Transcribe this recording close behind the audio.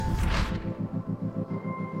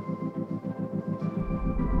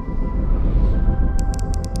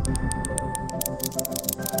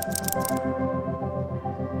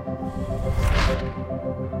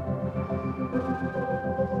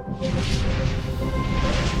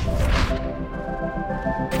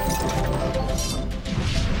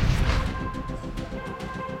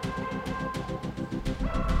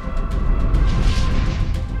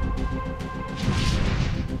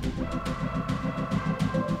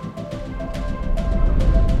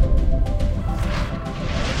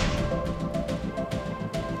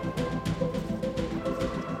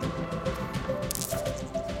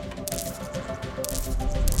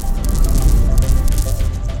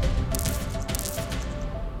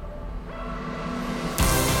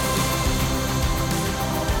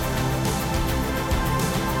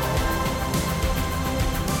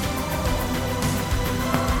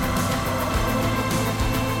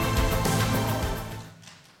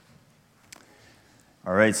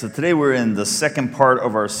All right, so today we're in the second part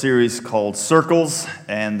of our series called Circles,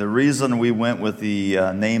 and the reason we went with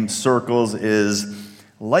the name Circles is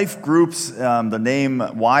life groups. The name,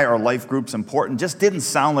 why are life groups important, just didn't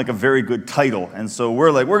sound like a very good title, and so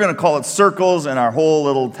we're going to call it Circles, and our whole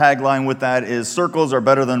little tagline with that is Circles are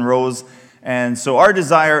better than rows. And so our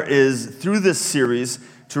desire is, through this series,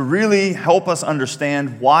 to really help us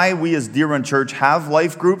understand why we as Deer Run Church have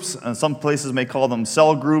life groups. And some places may call them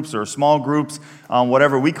cell groups or small groups,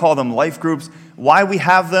 whatever. We call them life groups. Why we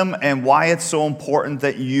have them and why it's so important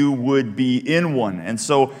that you would be in one. And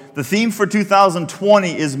so the theme for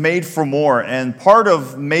 2020 is Made for More. And part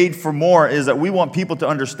of Made for More is that we want people to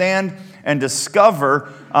understand and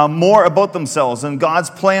discover more about themselves and God's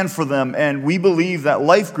plan for them. And we believe that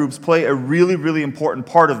life groups play a really, really important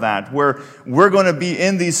part of that, where we're going to be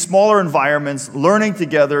in these smaller environments, learning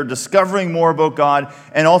together, discovering more about God,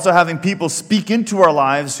 and also having people speak into our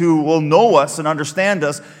lives who will know us and understand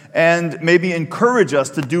us and maybe encourage us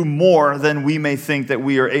to do more than we may think that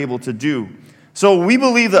we are able to do. So we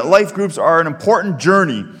believe that life groups are an important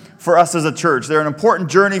journey for us as a church. They're an important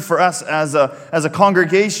journey for us as a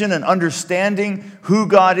congregation and understanding who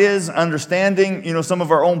God is, understanding, some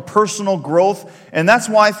of our own personal growth. And that's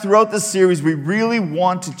why throughout this series, we really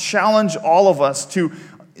want to challenge all of us to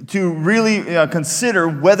really consider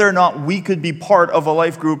whether or not we could be part of a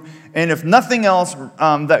life group. And if nothing else,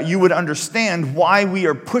 that you would understand why we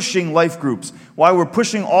are pushing life groups, why we're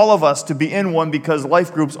pushing all of us to be in one, because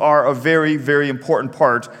life groups are a very, very important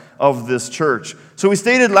part of this church. So we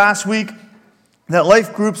stated last week that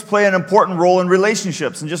life groups play an important role in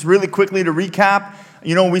relationships. And just really quickly to recap,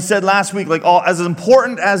 we said last week, as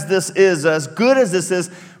important as this is, as good as this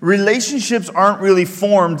is, relationships aren't really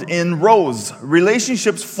formed in rows.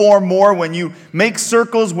 Relationships form more when you make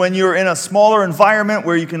circles, when you're in a smaller environment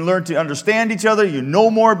where you can learn to understand each other, you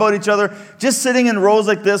know more about each other. Just sitting in rows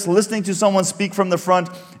like this, listening to someone speak from the front,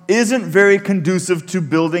 isn't very conducive to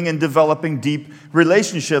building and developing deep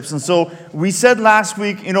relationships. And so we said last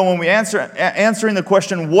week, when we answering the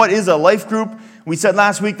question, what is a life group? We said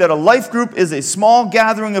last week that a life group is a small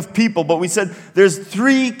gathering of people, but we said there's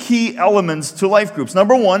three key elements to life groups.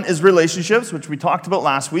 Number one is relationships, which we talked about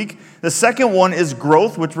last week. The second one is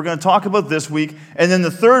growth, which we're going to talk about this week. And then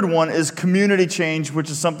the third one is community change, which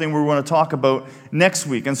is something we're going to talk about next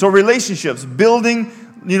week. And so relationships, building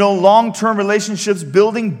long-term relationships,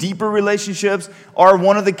 building deeper relationships are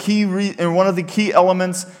one of the key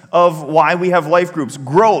elements of why we have life groups.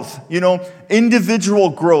 Growth,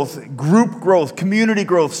 individual growth, group growth, community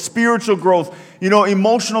growth, spiritual growth,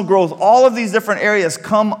 emotional growth. All of these different areas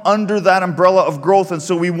come under that umbrella of growth. And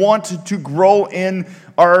so we want to grow in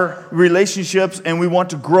our relationships, and we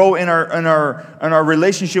want to grow in our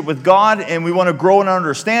relationship with God, and we want to grow in our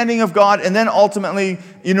understanding of God, and then ultimately,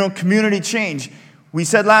 community change. We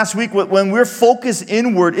said last week, when we're focused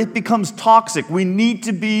inward, it becomes toxic. We need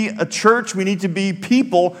to be a church. We need to be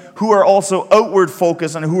people who are also outward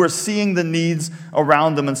focused and who are seeing the needs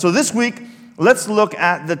around them. And so this week, let's look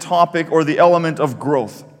at the topic or the element of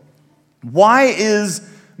growth. Why is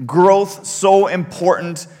growth so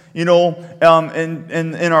important, in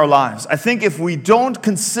our lives? I think if we don't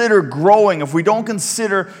consider growing, if we don't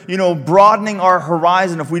consider, broadening our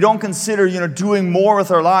horizon, if we don't consider, doing more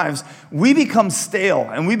with our lives, we become stale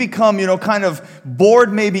and we become, kind of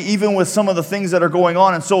bored maybe even with some of the things that are going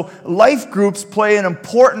on. And so life groups play an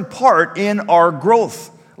important part in our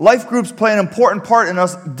growth. Life groups play an important part in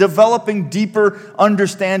us developing deeper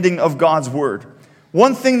understanding of God's Word.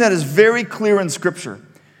 One thing that is very clear in Scripture,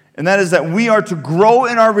 and that is that we are to grow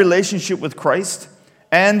in our relationship with Christ,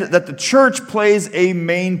 and that the church plays a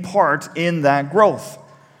main part in that growth.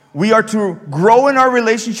 We are to grow in our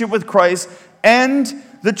relationship with Christ, and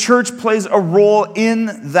the church plays a role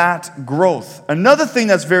in that growth. Another thing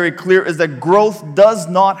that's very clear is that growth does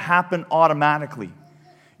not happen automatically.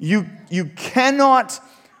 You cannot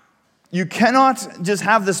just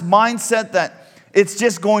have this mindset that it's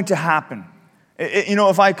just going to happen.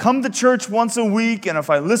 If I come to church once a week and if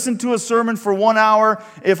I listen to a sermon for 1 hour,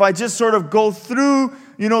 if I just sort of go through,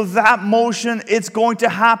 that motion, it's going to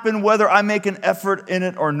happen whether I make an effort in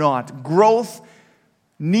it or not. Growth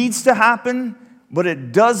needs to happen, but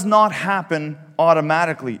it does not happen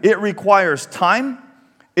automatically. It requires time,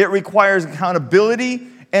 it requires accountability,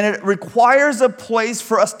 and it requires a place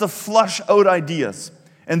for us to flush out ideas.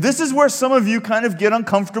 And this is where some of you kind of get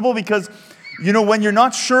uncomfortable because when you're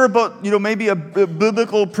not sure about, maybe a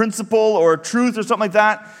biblical principle or a truth or something like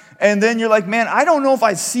that, and then you're like, man, I don't know if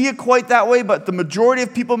I see it quite that way, but the majority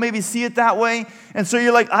of people maybe see it that way. And so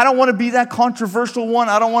you're like, I don't want to be that controversial one.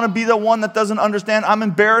 I don't want to be the one that doesn't understand. I'm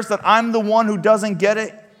embarrassed that I'm the one who doesn't get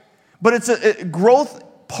it. But it's a growth.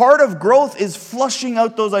 Part of growth is flushing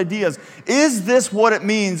out those ideas. Is this what it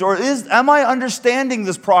means? Or am I understanding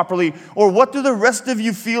this properly? Or what do the rest of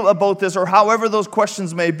you feel about this? Or however those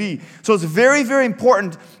questions may be. So it's very, very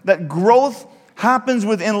important that growth happens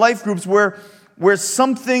within life groups where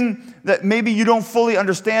something that maybe you don't fully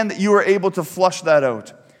understand, that you are able to flush that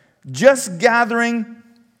out. Just gathering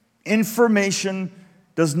information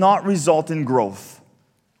does not result in growth.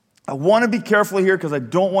 I want to be careful here because I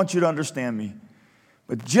don't want you to understand me.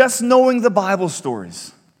 But just knowing the Bible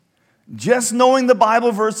stories, just knowing the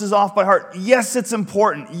Bible verses off by heart, yes, it's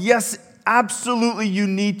important. Yes, absolutely, you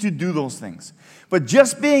need to do those things. But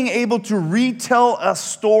just being able to retell a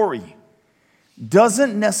story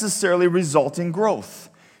doesn't necessarily result in growth.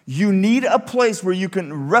 You need a place where you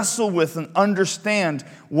can wrestle with and understand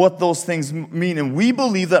what those things mean. And we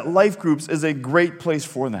believe that life groups is a great place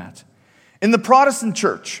for that. In the Protestant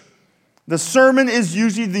church, the sermon is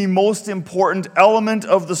usually the most important element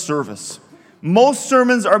of the service. Most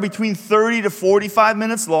sermons are between 30 to 45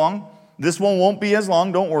 minutes long. This one won't be as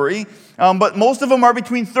long, don't worry. But most of them are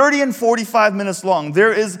between 30 and 45 minutes long.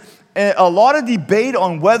 There is a lot of debate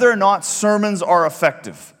on whether or not sermons are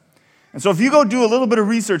effective. And so if you go do a little bit of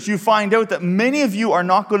research, you find out that many of you are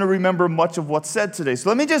not going to remember much of what's said today. So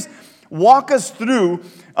let me just walk us through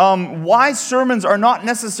why sermons are not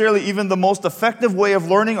necessarily even the most effective way of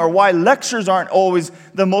learning, or why lectures aren't always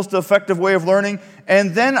the most effective way of learning.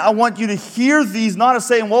 And then I want you to hear these not as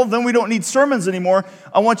saying, well, then we don't need sermons anymore.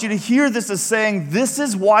 I want you to hear this as saying, this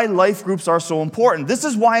is why life groups are so important. This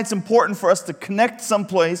is why it's important for us to connect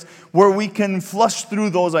someplace where we can flush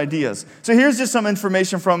through those ideas. So here's just some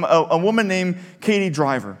information from a woman named Katie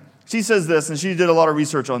Driver. She says this, and she did a lot of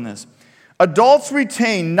research on this. Adults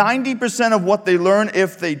retain 90% of what they learn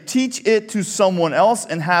if they teach it to someone else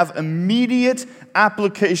and have immediate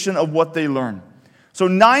application of what they learn. So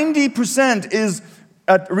 90% is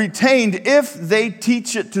retained if they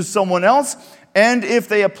teach it to someone else and if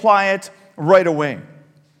they apply it right away.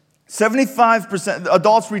 75%,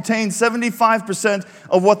 adults retain 75%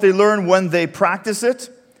 of what they learn when they practice it.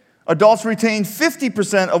 Adults retain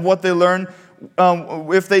 50% of what they learn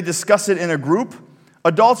if they discuss it in a group.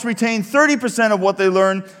 Adults retain 30% of what they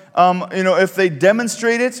learn, if they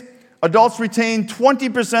demonstrate it. Adults retain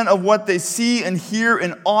 20% of what they see and hear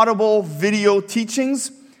in audible video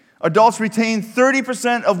teachings. Adults retain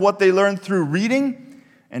 30% of what they learn through reading.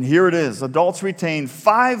 And here it is. Adults retain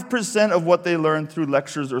 5% of what they learn through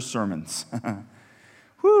lectures or sermons.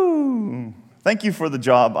 Woo! Thank you for the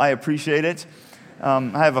job. I appreciate it. I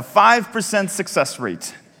have a 5% success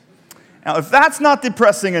rate. Now, if that's not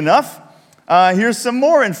depressing enough, here's some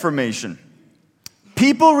more information.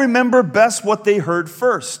 People remember best what they heard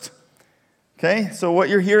first. Okay, so what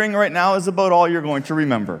you're hearing right now is about all you're going to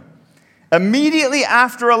remember. Immediately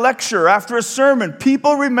after a lecture, after a sermon,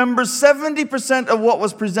 people remember 70% of what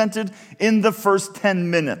was presented in the first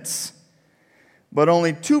 10 minutes, but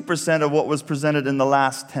only 2% of what was presented in the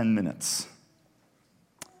last 10 minutes.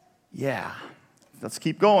 Yeah, let's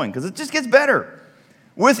keep going, because it just gets better.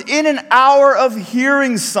 Within an hour of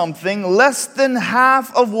hearing something, less than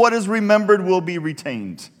half of what is remembered will be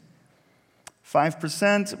retained.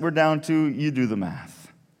 5%, we're down to, you do the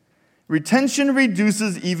math. Retention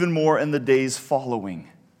reduces even more in the days following.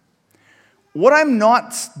 What I'm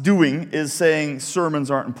not doing is saying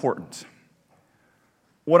sermons aren't important.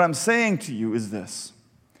 What I'm saying to you is this.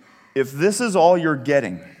 If this is all you're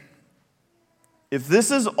getting, if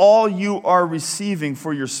this is all you are receiving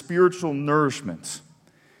for your spiritual nourishment,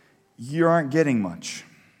 you aren't getting much.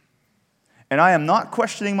 And I am not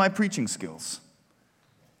questioning my preaching skills.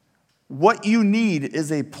 What you need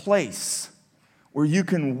is a place where you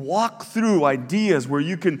can walk through ideas, where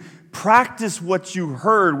you can practice what you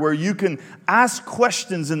heard, where you can ask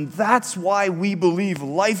questions, and that's why we believe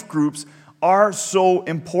life groups are so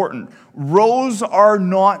important. Rows are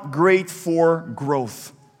not great for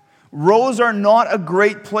growth. Rows are not a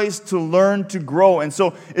great place to learn to grow. And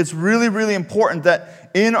so it's really, really important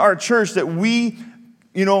that in our church that we,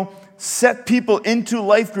 set people into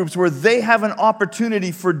life groups where they have an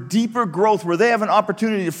opportunity for deeper growth, where they have an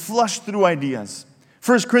opportunity to flush through ideas.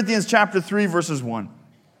 1 Corinthians chapter 3, verses 1.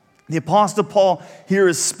 The Apostle Paul here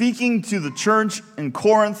is speaking to the church in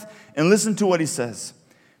Corinth, and listen to what he says.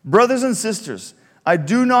 Brothers and sisters, I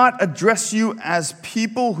do not address you as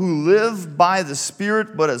people who live by the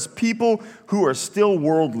Spirit, but as people who are still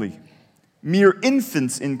worldly, mere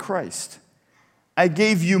infants in Christ. I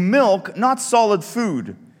gave you milk, not solid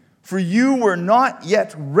food, for you were not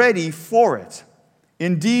yet ready for it.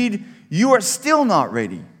 Indeed, you are still not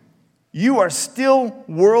ready. You are still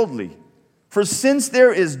worldly. For since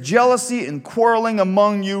there is jealousy and quarreling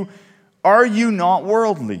among you, Are you not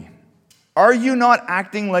worldly? Are you not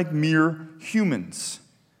acting like mere humans?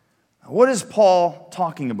 What is Paul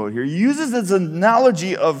talking about here? He uses this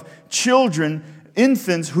analogy of children,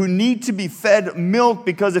 infants, who need to be fed milk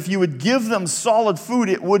because if you would give them solid food,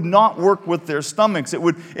 it would not work with their stomachs. It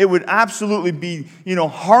would absolutely be,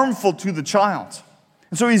 harmful to the child.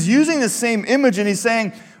 And so he's using the same image and he's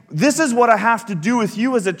saying, this is what I have to do with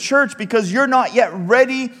you as a church because you're not yet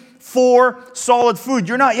ready for solid food.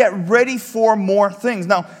 You're not yet ready for more things.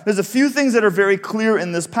 Now, there's a few things that are very clear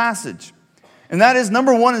in this passage. And that is,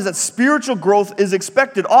 number one, is that spiritual growth is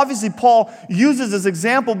expected. Obviously, Paul uses this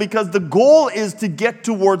example because the goal is to get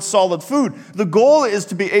towards solid food. The goal is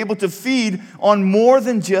to be able to feed on more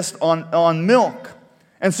than just on milk.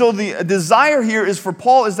 And so the desire here is for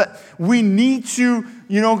Paul is that we need to,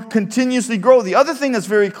 continuously grow. The other thing that's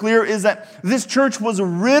very clear is that this church was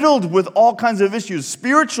riddled with all kinds of issues.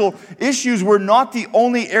 Spiritual issues were not the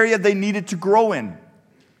only area they needed to grow in.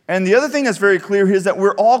 And the other thing that's very clear here is that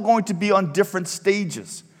we're all going to be on different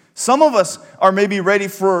stages. Some of us are maybe ready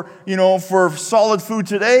for solid food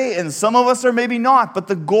today, and some of us are maybe not. But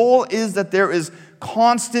the goal is that there is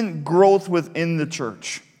constant growth within the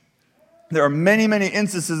church. There are many, many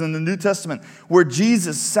instances in the New Testament where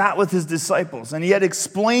Jesus sat with his disciples and he had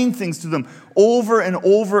explained things to them over and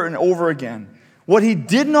over and over again. What he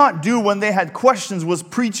did not do when they had questions was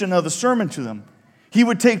preach another sermon to them. He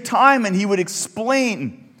would take time and he would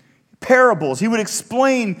explain parables. He would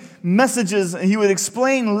explain messages and he would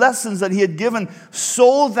explain lessons that he had given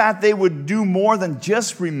so that they would do more than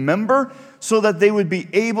just remember, so that they would be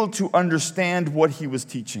able to understand what he was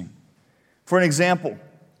teaching. For an example,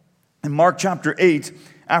 in Mark chapter 8,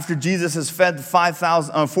 after Jesus has fed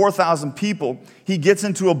 4,000 people, he gets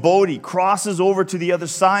into a boat, he crosses over to the other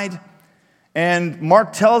side, and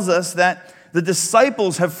Mark tells us that the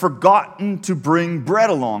disciples have forgotten to bring bread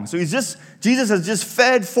along. So Jesus has just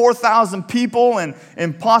fed 4,000 people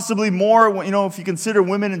and possibly more, if you consider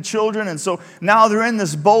women and children. And so now they're in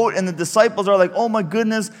this boat and the disciples are like, oh my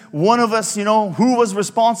goodness, one of us, who was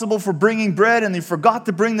responsible for bringing bread, and they forgot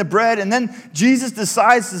to bring the bread. And then Jesus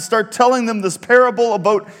decides to start telling them this parable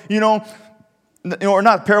about, or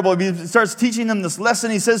not parable, he starts teaching them this lesson.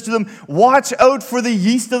 He says to them, watch out for the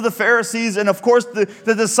yeast of the Pharisees. And of course,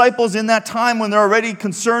 the disciples in that time, when they're already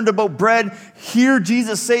concerned about bread, hear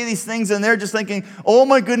Jesus say these things, and they're just thinking, oh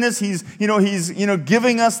my goodness, he's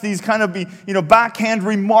giving us these kind of, backhand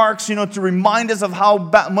remarks, to remind us of how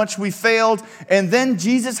much we failed. And then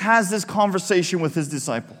Jesus has this conversation with his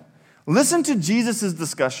disciple. Listen to Jesus'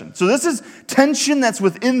 discussion. So this is tension that's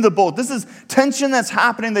within the boat. This is tension that's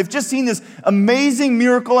happening. They've just seen this amazing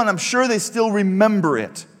miracle, and I'm sure they still remember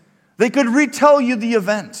it. They could retell you the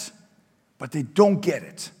event, but they don't get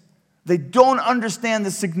it. They don't understand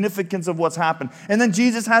the significance of what's happened. And then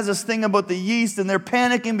Jesus has this thing about the yeast, and they're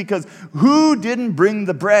panicking because who didn't bring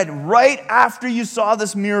the bread right after you saw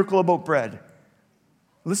this miracle about bread?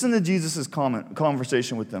 Listen to Jesus'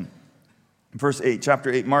 conversation with them. Verse 8,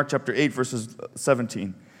 chapter 8, Mark chapter 8, verses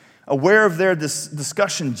 17. Aware of their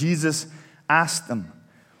discussion, Jesus asked them,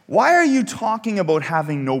 why are you talking about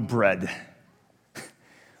having no bread?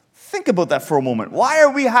 Think about that for a moment. Why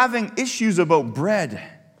are we having issues about bread?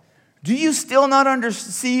 Do you still not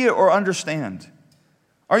see or understand?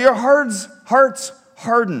 Are your hearts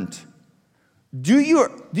hardened? Do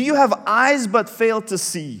you have eyes but fail to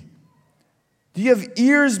see? Do you have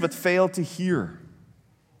ears but fail to hear?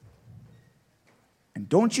 And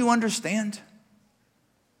don't you understand?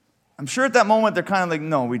 I'm sure at that moment they're kind of like,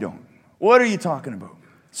 no, we don't. What are you talking about?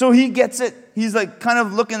 So he gets it. He's like kind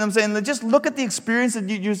of looking at them saying, just look at the experience that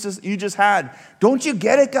you just had. Don't you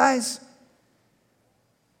get it, guys?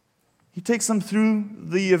 He takes them through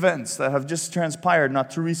the events that have just transpired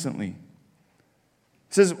not too recently. He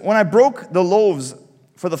says, when I broke the loaves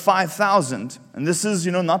for the 5,000, and this is,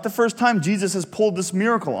 not the first time Jesus has pulled this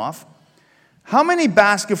miracle off, how many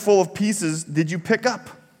basketful of pieces did you pick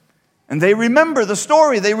up? And they remember the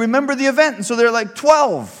story. They remember the event. And so they're like,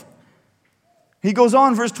 12. He goes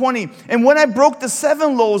on, verse 20. And when I broke the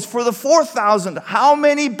 7 loaves for the 4,000, how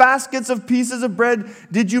many baskets of pieces of bread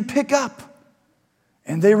did you pick up?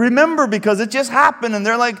 And they remember because it just happened. And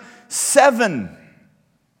they're like, 7.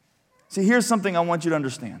 See, here's something I want you to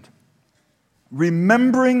understand.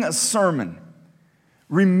 Remembering a sermon,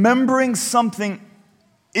 remembering something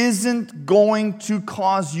isn't going to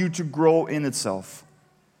cause you to grow in itself.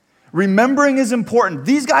 Remembering is important.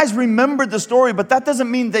 These guys remembered the story, but that doesn't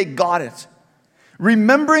mean they got it.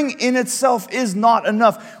 Remembering in itself is not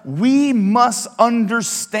enough. We must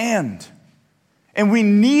understand. And we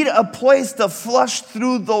need a place to flush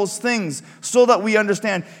through those things so that we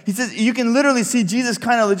understand. He says, you can literally see Jesus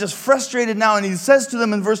kind of just frustrated now, and he says to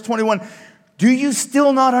them in verse 21, do you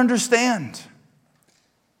still not understand?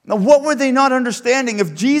 Now, what were they not understanding?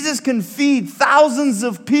 If Jesus can feed thousands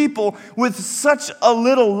of people with such a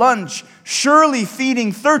little lunch, surely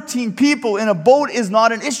feeding 13 people in a boat is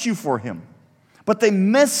not an issue for him. But they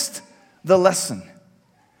missed the lesson.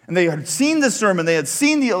 And they had seen the sermon, they had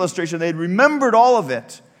seen the illustration, they had remembered all of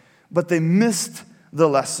it, but they missed the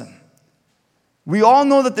lesson. We all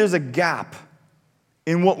know that there's a gap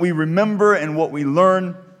in what we remember and what we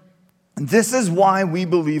learn. And this is why we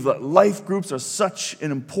believe that life groups are such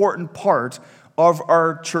an important part of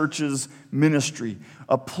our church's ministry.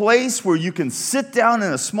 A place where you can sit down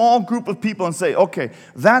in a small group of people and say, okay,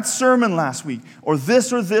 that sermon last week, or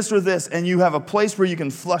this, or this, or this, and you have a place where you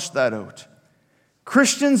can flush that out.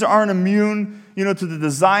 Christians aren't immune, to the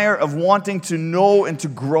desire of wanting to know and to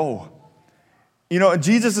grow.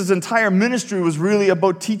 Jesus' entire ministry was really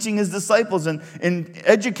about teaching his disciples and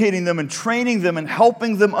educating them and training them and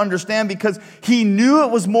helping them understand, because he knew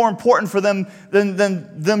it was more important for them than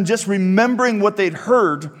them just remembering what they'd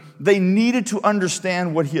heard. They needed to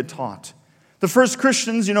understand what he had taught. The first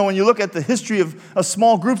Christians, when you look at the history of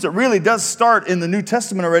small groups, it really does start in the New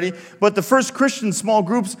Testament already. But the first Christian small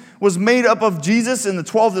groups was made up of Jesus and the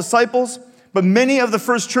 12 disciples. But many of the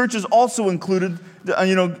first churches also included,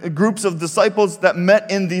 groups of disciples that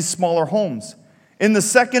met in these smaller homes. In the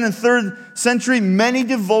 2nd and 3rd century, many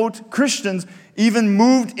devout Christians even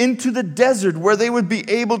moved into the desert where they would be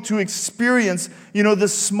able to experience,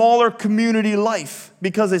 this smaller community life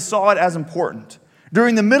because they saw it as important.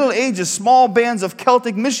 During the Middle Ages, small bands of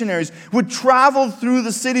Celtic missionaries would travel through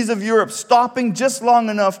the cities of Europe, stopping just long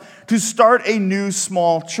enough to start a new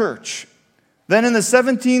small church. Then in the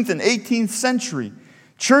 17th and 18th century,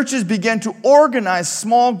 churches began to organize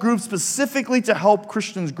small groups specifically to help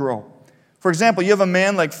Christians grow. For example, you have a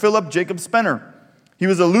man like Philip Jacob Spener. He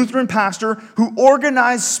was a Lutheran pastor who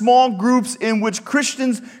organized small groups in which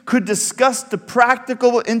Christians could discuss the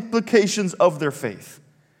practical implications of their faith.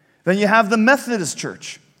 Then you have the Methodist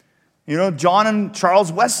Church. John and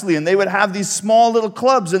Charles Wesley, and they would have these small little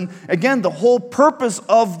clubs. And again, the whole purpose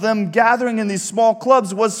of them gathering in these small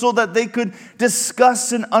clubs was so that they could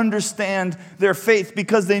discuss and understand their faith,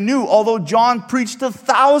 because they knew, although John preached to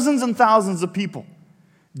thousands and thousands of people,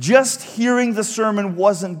 just hearing the sermon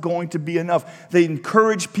wasn't going to be enough. They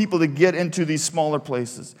encouraged people to get into these smaller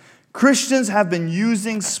places. Christians have been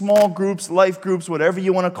using small groups, life groups, whatever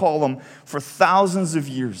you want to call them, for thousands of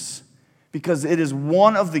years, because it is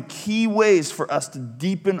one of the key ways for us to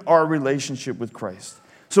deepen our relationship with Christ.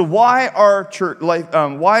 So why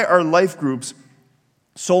are life groups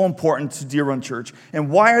so important to Deer Run Church? And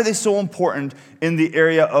why are they so important in the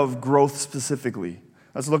area of growth specifically?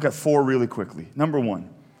 Let's look at 4 really quickly. Number 1,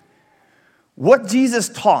 what Jesus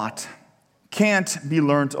taught can't be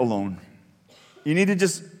learned alone. You need to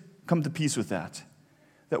just come to peace with that.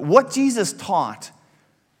 That what Jesus taught,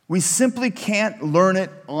 we simply can't learn it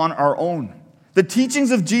on our own. The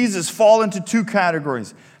teachings of Jesus fall into 2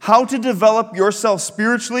 categories: how to develop yourself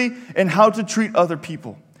spiritually and how to treat other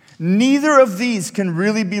people. Neither of these can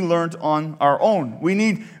really be learned on our own. We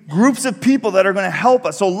need groups of people that are going to help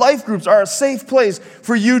us. So life groups are a safe place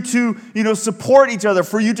for you to, support each other,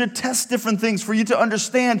 for you to test different things, for you to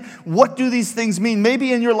understand what do these things mean.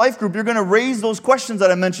 Maybe in your life group, you're going to raise those questions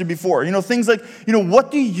that I mentioned before. Things like,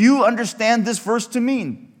 what do you understand this verse to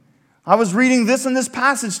mean? I was reading this in this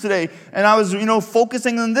passage today, and I was,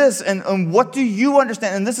 focusing on this, and what do you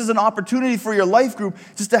understand? And this is an opportunity for your life group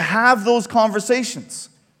just to have those conversations.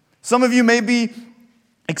 Some of you may be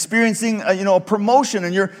experiencing a promotion,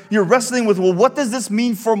 and you're wrestling with, well, what does this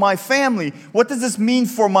mean for my family? What does this mean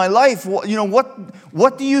for my life?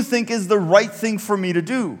 What do you think is the right thing for me to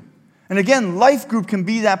do? And again, life group can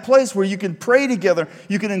be that place where you can pray together,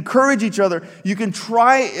 you can encourage each other, you can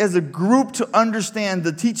try as a group to understand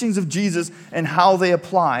the teachings of Jesus and how they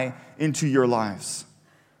apply into your lives.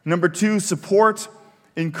 Number 2, support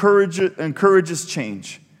encourages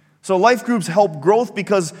change. So life groups help growth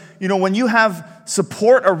because, when you have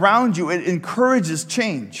support around you, it encourages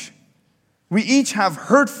change. We each have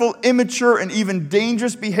hurtful, immature, and even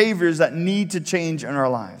dangerous behaviors that need to change in our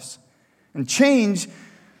lives. And change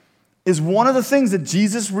is one of the things that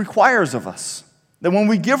Jesus requires of us. That when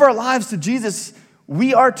we give our lives to Jesus,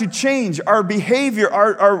 we are to change our behavior,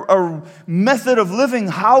 our method of living,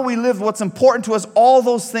 how we live, what's important to us. All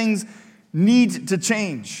those things need to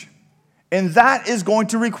change. And that is going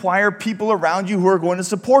to require people around you who are going to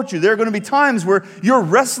support you. There are going to be times where you're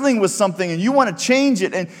wrestling with something and you want to change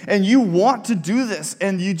it and you want to do this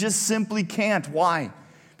and you just simply can't. Why?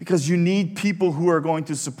 Because you need people who are going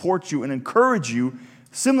to support you and encourage you,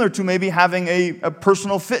 similar to maybe having a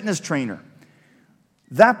personal fitness trainer.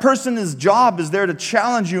 That person's job is there to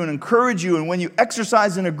challenge you and encourage you. And when you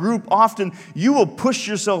exercise in a group, often you will push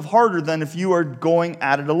yourself harder than if you are going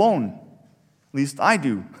at it alone. At least I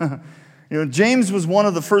do. James was one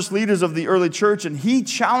of the first leaders of the early church, and he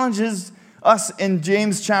challenges us in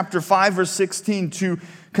James chapter 5, verse 16, to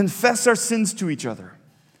confess our sins to each other.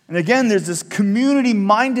 And again, there's this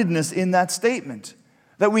community-mindedness in that statement,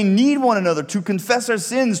 that we need one another to confess our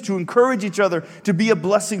sins, to encourage each other, to be a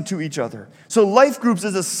blessing to each other. So life groups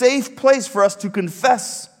is a safe place for us to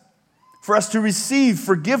confess, for us to receive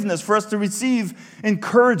forgiveness, for us to receive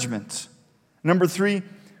encouragement. Number 3,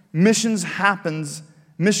 mission happens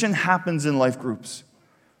in life groups.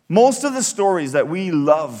 Most of the stories that we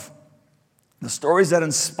love, the stories that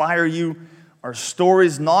inspire you, are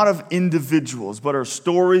stories not of individuals, but are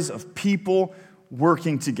stories of people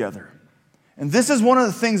working together. And this is one of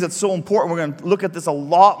the things that's so important. We're going to look at this a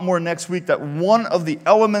lot more next week, that one of the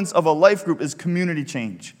elements of a life group is community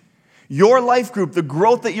change. Your life group, the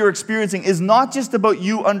growth that you're experiencing, is not just about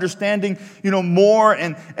you understanding, more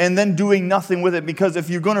and then doing nothing with it. Because if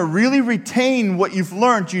you're going to really retain what you've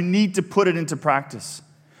learned, you need to put it into practice.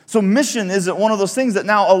 So mission is one of those things that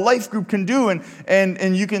now a life group can do,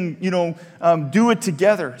 and you can, do it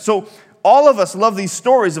together. So all of us love these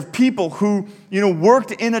stories of people who,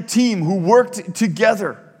 worked in a team, who worked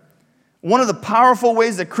together. One of the powerful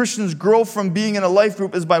ways that Christians grow from being in a life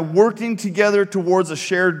group is by working together towards a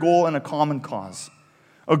shared goal and a common cause.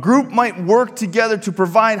 A group might work together to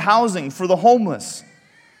provide housing for the homeless,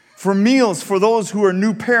 for meals for those who are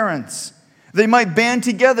new parents. They might band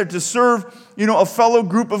together to serve, a fellow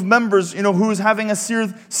group of members, who is having a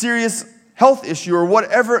serious health issue or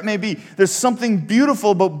whatever it may be. There's something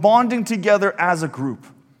beautiful about bonding together as a group.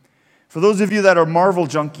 For those of you that are Marvel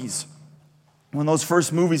junkies, when those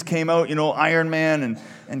first movies came out, Iron Man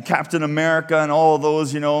and Captain America and all of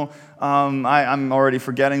those, I'm already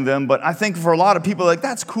forgetting them. But I think for a lot of people,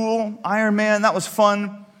 that's cool. Iron Man, that was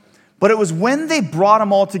fun. But it was when they brought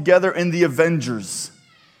them all together in the Avengers.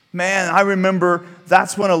 Man, I remember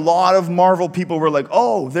that's when a lot of Marvel people were like,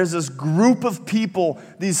 oh, there's this group of people,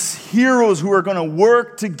 these heroes who are going to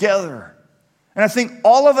work together. And I think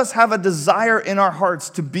all of us have a desire in our hearts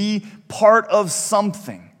to be part of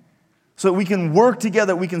something, so that we can work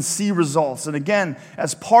together, we can see results. And again,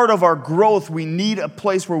 as part of our growth, we need a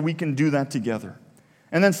place where we can do that together.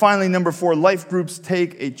 And then finally, number 4, life groups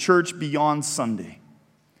take a church beyond Sunday.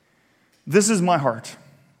 This is my heart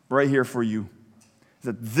right here for you.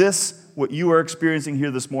 That what you are experiencing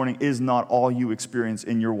here this morning, is not all you experience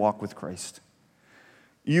in your walk with Christ.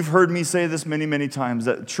 You've heard me say this many, many times,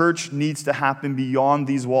 that church needs to happen beyond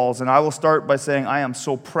these walls. And I will start by saying I am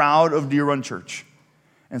so proud of Deer Run Church.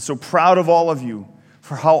 And so proud of all of you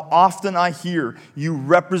for how often I hear you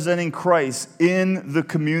representing Christ in the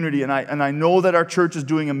community. And I know that our church is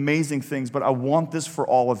doing amazing things, but I want this for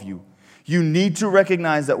all of you. You need to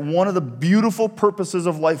recognize that one of the beautiful purposes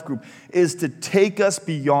of Life Group is to take us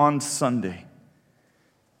beyond Sunday.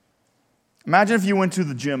 Imagine if you went to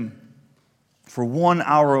the gym for 1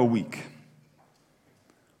 hour a week.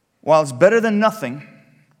 While it's better than nothing,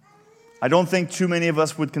 I don't think too many of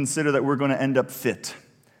us would consider that we're going to end up fit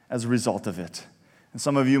as a result of it. And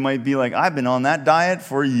some of you might be like, I've been on that diet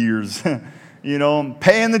for years. I'm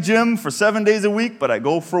paying the gym for 7 days a week, but I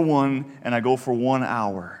go for 1, and I go for 1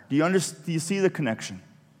 hour. Do you see the connection?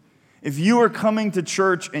 If you are coming to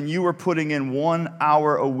church and you are putting in 1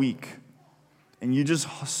 hour a week, and you just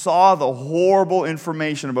saw the horrible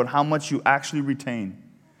information about how much you actually retain,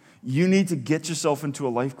 you need to get yourself into a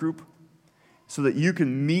life group so that you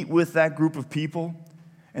can meet with that group of people,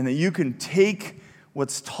 and that you can take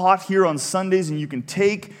what's taught here on Sundays, and you can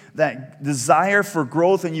take that desire for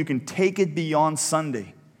growth and you can take it beyond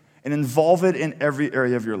Sunday and involve it in every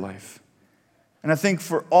area of your life. And I think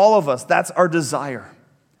for all of us, that's our desire.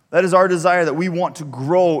 That is our desire, that we want to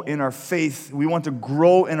grow in our faith. We want to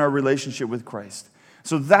grow in our relationship with Christ.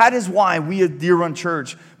 So that is why we at Deer Run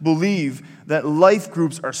Church believe that life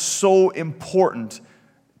groups are so important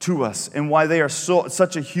to us, and why they are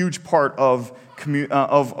such a huge part of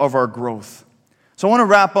our growth. So I want to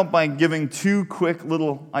wrap up by giving 2 quick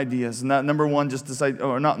little ideas. And that number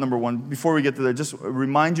 1, before we get to there, just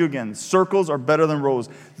remind you again, circles are better than rows.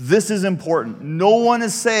 This is important. No one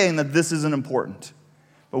is saying that this isn't important.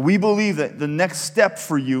 But we believe that the next step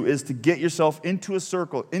for you is to get yourself into a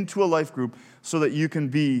circle, into a life group, so that you can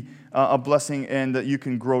be a blessing and that you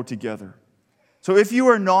can grow together. So if you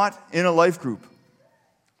are not in a life group,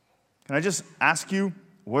 can I just ask you,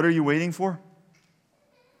 what are you waiting for?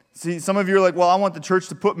 See, some of you are like, well, I want the church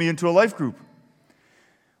to put me into a life group.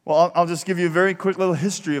 Well, I'll just give you a very quick little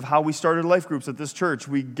history of how we started life groups at this church.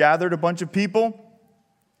 We gathered a bunch of people,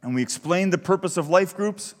 and we explained the purpose of life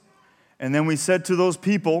groups, and then we said to those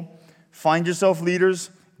people, find yourself leaders,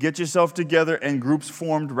 get yourself together, and groups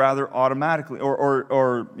formed rather automatically,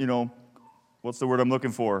 or you know, what's the word I'm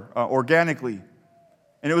looking for? Organically.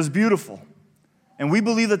 And it was beautiful. And we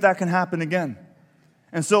believe that that can happen again.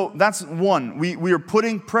 And so that's one. We are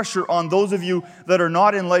putting pressure on those of you that are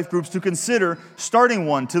not in life groups to consider starting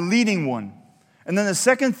one, to leading one. And then the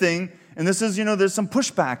second thing, and this is, there's some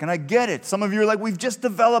pushback, and I get it. Some of you are like, we've just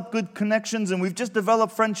developed good connections and we've just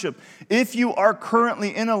developed friendship. If you are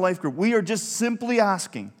currently in a life group, we are just simply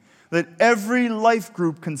asking that every life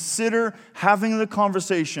group consider having the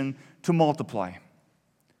conversation to multiply.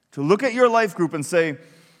 To look at your life group and say,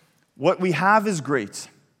 what we have is great.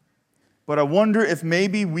 But I wonder if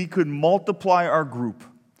maybe we could multiply our group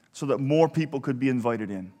so that more people could be invited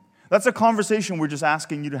in. That's a conversation we're just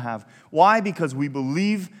asking you to have. Why? Because we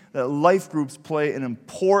believe that life groups play an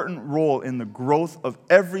important role in the growth of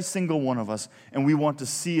every single one of us, and we want to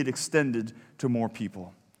see it extended to more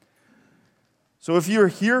people. So if you're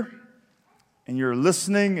here and you're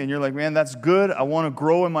listening and you're like, man, that's good. I want to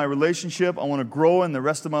grow in my relationship. I want to grow in the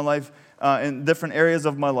rest of my life, in different areas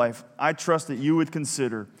of my life. I trust that you would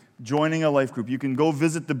consider joining a life group. You can go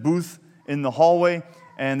visit the booth in the hallway,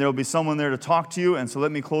 and there will be someone there to talk to you. And so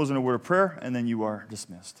let me close in a word of prayer, and then you are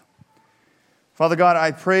dismissed. Father God,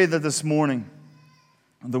 I pray that this morning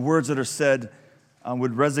the words that are said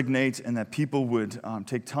would resonate, and that people would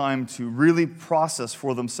take time to really process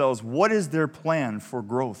for themselves, what is their plan for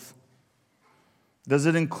growth? Does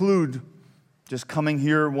it include just coming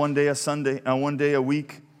here one day a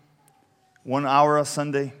week, 1 hour a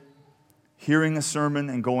Sunday, hearing a sermon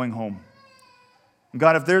and going home?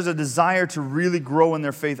 God, if there's a desire to really grow in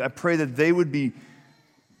their faith, I pray that they would be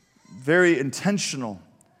very intentional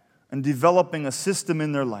in developing a system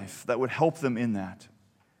in their life that would help them in that.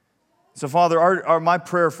 So, Father, my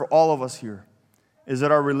prayer for all of us here is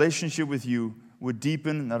that our relationship with you would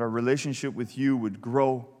deepen, that our relationship with you would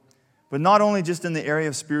grow, but not only just in the area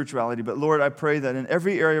of spirituality, but Lord, I pray that in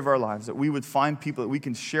every area of our lives that we would find people that we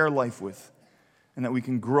can share life with, and that we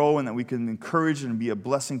can grow, and that we can encourage and be a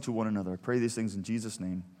blessing to one another. I pray these things in Jesus'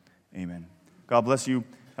 name. Amen. God bless you.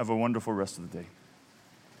 Have a wonderful rest of the day.